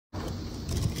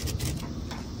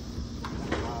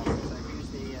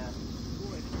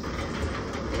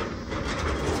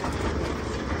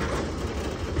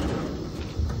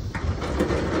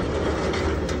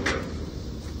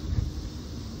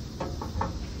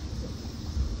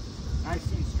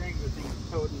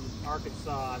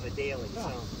saw on the daily.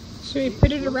 So. Should we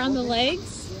put it around the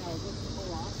legs? Yeah, I'll just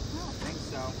pull off. I don't think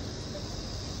so.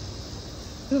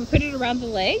 Can we put it around the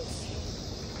legs?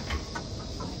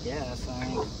 Yes, I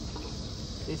mean,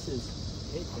 this is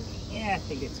it. Yeah, I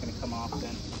think it's going to come off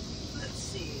then. Let's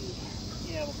see.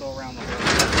 Yeah, we'll go around the legs.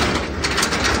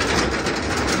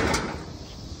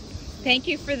 Thank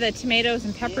you for the tomatoes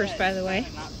and peppers, by the way.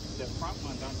 Not, the front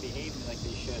ones aren't behaving like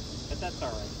they should, but that's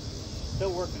all right.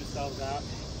 Still working themselves out.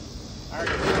 I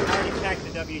already packed the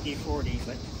WD-40,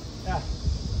 but yeah.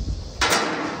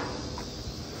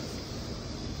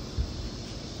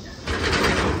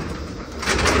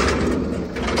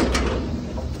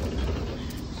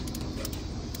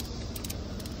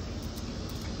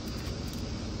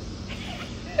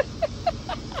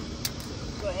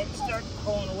 Go ahead and start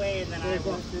pulling away, and then there's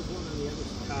one on the other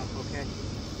top, okay?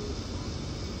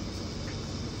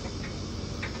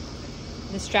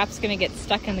 The strap's gonna get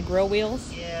stuck in the grill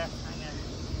wheels. Yeah, I know.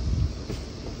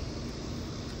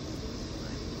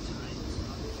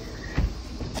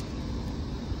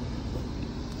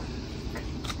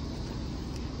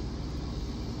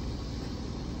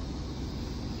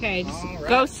 Okay, just All right.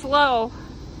 go slow.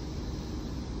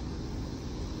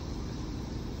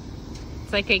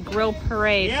 It's like a grill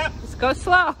parade. Yep. Just go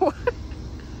slow.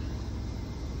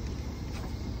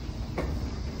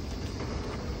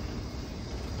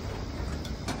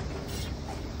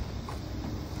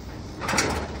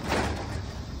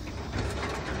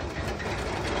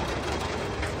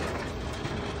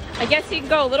 I guess you can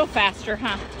go a little faster,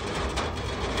 huh?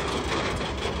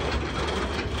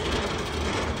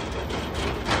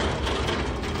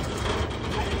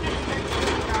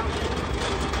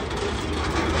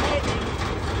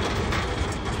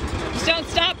 Just don't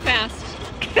stop fast.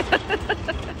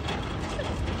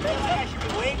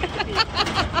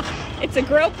 It's a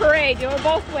grill parade. Do it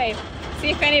both ways. See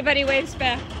if anybody waves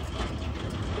back.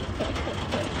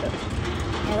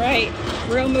 All right,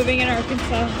 grill moving in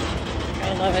Arkansas.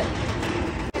 I love it.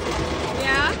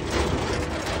 Yeah?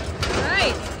 All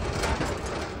right.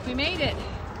 We made it.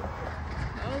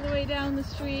 All the way down the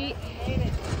street.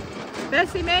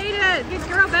 Bessie made it. Good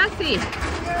girl, Bessie.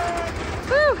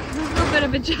 Whew. A little bit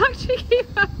of a jog to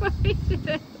keep up, but we did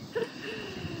it.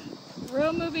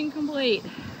 Row moving complete.